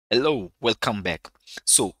Hello, welcome back.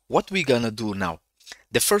 So what we're gonna do now?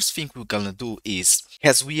 The first thing we're gonna do is,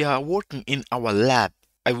 as we are working in our lab,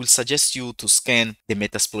 I will suggest you to scan the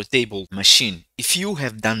Metasploitable machine. If you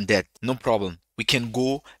have done that, no problem. We can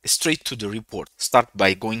go straight to the report. Start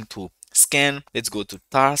by going to scan. Let's go to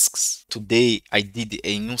tasks. Today I did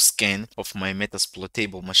a new scan of my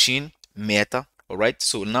Metasploitable machine, Meta. Alright,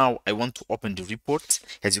 so now I want to open the report.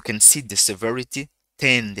 As you can see, the severity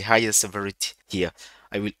 10, the highest severity here.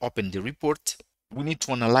 I will open the report. We need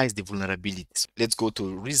to analyze the vulnerabilities. Let's go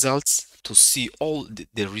to results to see all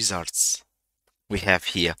the results we have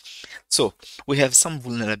here. So we have some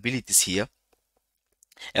vulnerabilities here.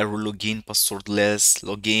 Error login, passwordless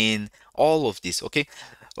login, all of this. Okay.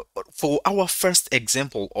 For our first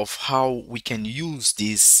example of how we can use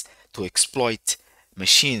this to exploit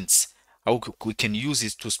machines, how we can use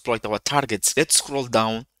it to exploit our targets, let's scroll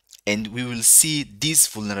down and we will see this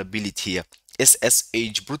vulnerability here.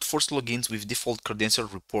 SSH brute force logins with default credential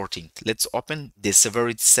reporting. Let's open the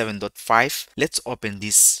severity 7.5. Let's open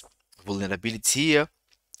this vulnerability here.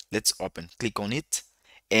 Let's open, click on it,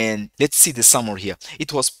 and let's see the summary here.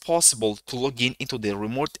 It was possible to log in into the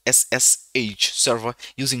remote SSH server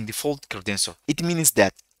using default credential. It means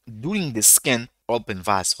that during the scan,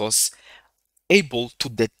 OpenVAS was able to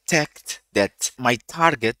detect that my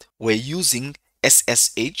target were using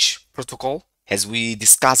SSH protocol. As we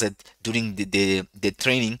discussed it during the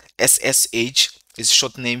training, SSH is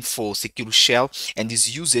short name for secure shell and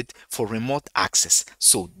is used for remote access.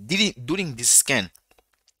 So during this scan,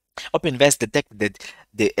 OpenVAS detected that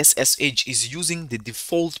the SSH is using the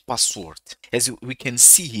default password. As we can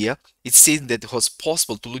see here, it says that it was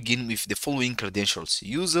possible to log in with the following credentials: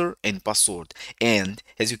 user and password. And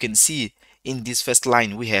as you can see in this first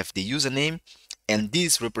line, we have the username, and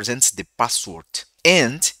this represents the password.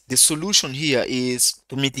 And the solution here is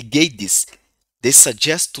to mitigate this. They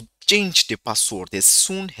suggest to change the password as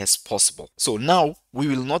soon as possible. So now we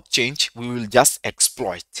will not change, we will just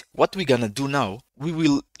exploit. What we're gonna do now, we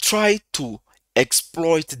will try to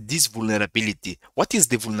exploit this vulnerability. What is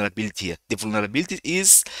the vulnerability here? The vulnerability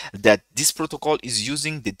is that this protocol is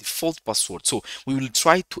using the default password. So we will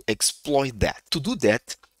try to exploit that. To do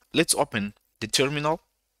that, let's open the terminal.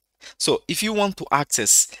 So if you want to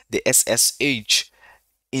access the SSH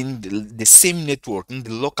in the same network, in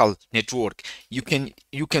the local network, you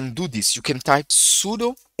can do this. You can type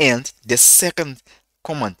sudo, and the second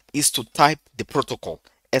command is to type the protocol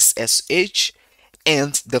SSH,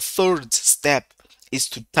 and the third step is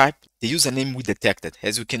to type the username we detected.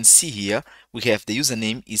 As you can see here, we have the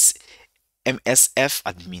username is msf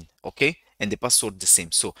admin, okay, and the password the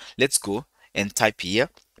same. So let's go and type here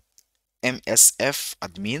msf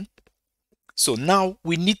admin. So now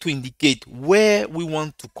we need to indicate where we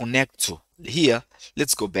want to connect to. Here,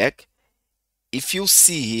 let's go back. If you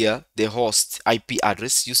see here the host IP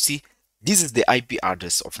address, you see this is the IP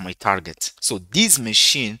address of my target. So this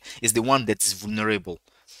machine is the one that is vulnerable.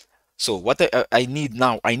 So what I need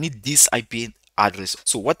now, I need this IP address.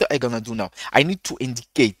 So what am I gonna do now? I need to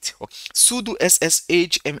indicate, okay, sudo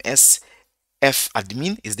ssh msf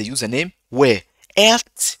admin is the username, where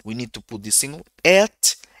at, we need to put this single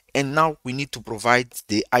at, and now we need to provide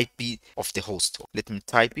the IP of the host. Let me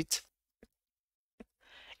type it.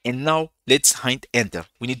 And now let's hit enter.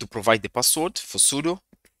 We need to provide the password for sudo.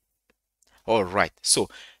 All right. So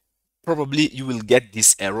probably you will get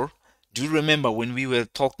this error. Do you remember when we were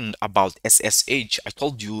talking about SSH? I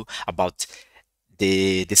told you about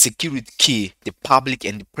the security key, the public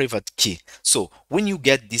and the private key. So when you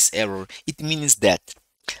get this error, it means that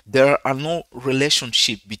there are no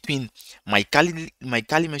relationship between my Kali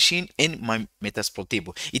machine and my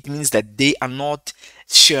Metasploitable. It means that they are not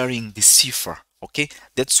sharing the cipher. Okay,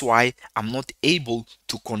 that's why I'm not able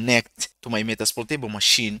to connect to my Metasploitable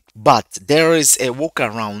machine, but there is a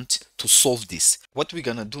workaround to solve this. What we're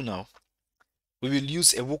gonna do now, we will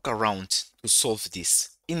use a workaround to solve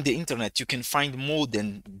this. In the internet, you can find more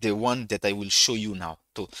than the one that I will show you now.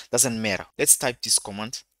 So doesn't matter. Let's type this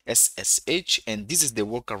command SSH, and this is the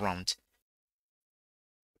workaround.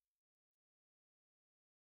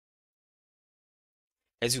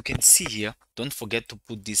 As you can see here, don't forget to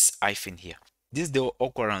put this hyphen here. This is the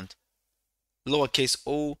workaround. Lowercase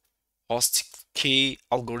o host k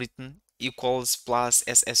algorithm equals plus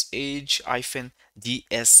SSH hyphen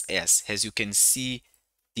DSS. As you can see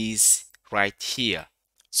this right here.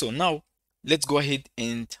 So now let's go ahead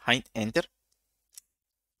and hit enter.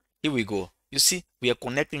 Here we go. You see, we are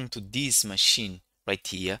connecting to this machine right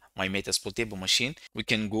here, my Metasploitable machine. We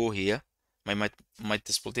can go here. My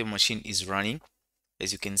Metasploitable machine is running.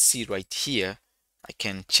 As you can see right here, I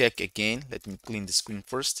can check again. Let me clean the screen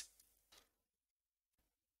first.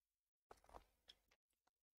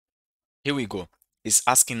 Here we go. It's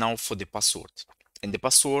asking now for the password. And the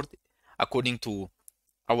password, according to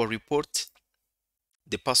our report,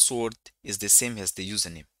 the password is the same as the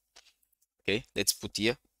username. Okay, let's put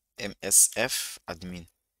here MSF admin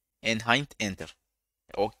and hit enter.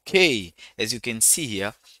 Okay, as you can see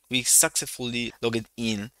here, we successfully logged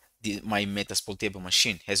in my Metasploitable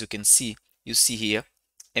machine. As you can see, you see here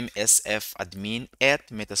MSF admin at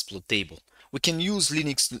Metasploitable. We can use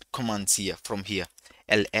Linux commands here from here.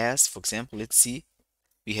 ls, for example, let's see.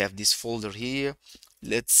 We have this folder here.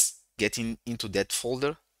 Let's get into that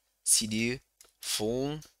folder. cd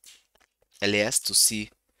full ls to see.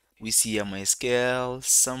 We see a MySQL,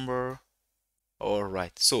 Summer. All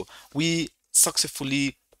right. So we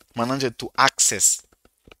successfully managed to access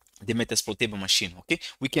the Metasploitable machine. Okay.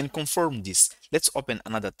 We can confirm this. Let's open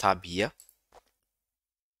another tab here.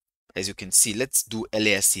 As you can see, let's do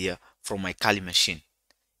ls here from my Kali machine.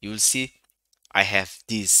 You will see I have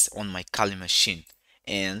this on my Kali machine,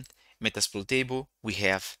 and Metasploitable we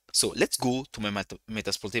have. So let's go to my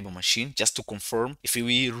Metasploitable machine just to confirm if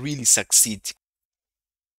we really succeed.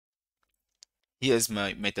 Here's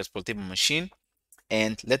my Metasploitable machine,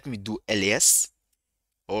 and let me do ls.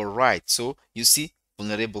 All right, so you see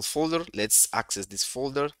vulnerable folder. Let's access this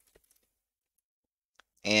folder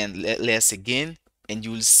and ls again, and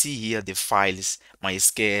you will see here the files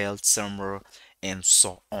MySQL, Summer, and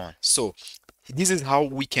so on. So this is how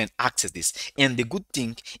we can access this. And the good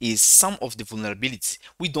thing is some of the vulnerabilities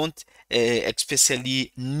we don't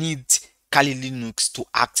especially need Kali Linux to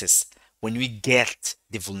access when we get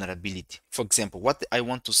the vulnerability. For example, what I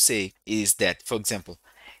want to say is that, for example,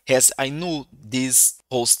 as I know this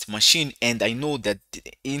host machine and I know that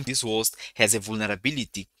in this host has a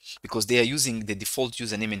vulnerability because they are using the default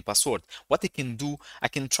username and password, what I can do, I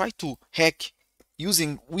can try to hack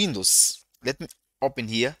using Windows. Let me open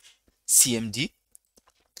here CMD.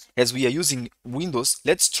 As we are using Windows,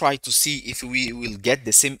 let's try to see if we will get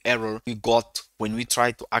the same error we got when we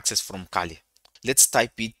try to access from Kali. Let's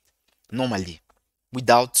type it normally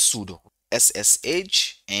without sudo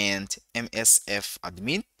ssh and msf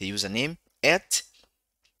admin, the username at,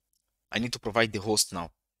 I need to provide the host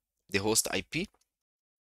now, the host IP,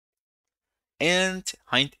 and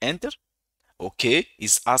hit enter. Okay,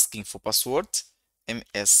 it's asking for password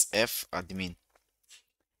msf admin.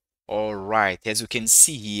 All right, as you can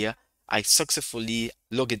see here, I successfully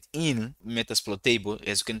logged in Metasploitable.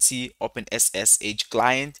 As you can see, open SSH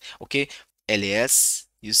client. Okay, ls,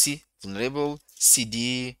 you see, vulnerable,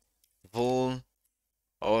 cd, vul.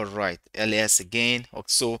 All right, ls again.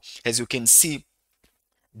 So as you can see,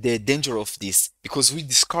 the danger of this, because we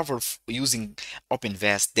discovered using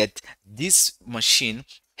OpenVest that this machine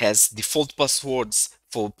has default passwords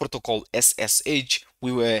for protocol SSH.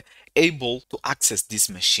 We were able to access this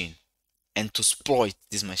machine and to exploit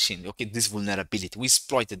this machine. Okay, this vulnerability, we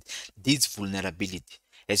exploited this vulnerability,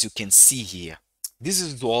 as you can see here. This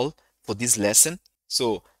is all for this lesson.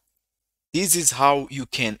 So this is how you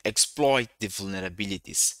can exploit the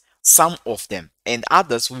vulnerabilities, some of them, and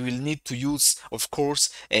others we will need to use, of course,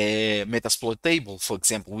 Metasploitable. For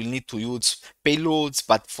example, we'll need to use payloads,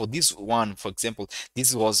 but for this one, for example,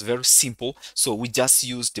 this was very simple, so we just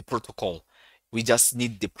use the protocol. We just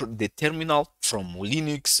need the terminal from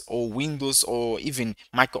Linux or Windows or even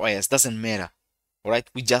Mac OS, doesn't matter. All right,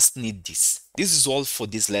 we just need this. This is all for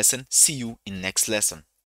this lesson. See you in next lesson.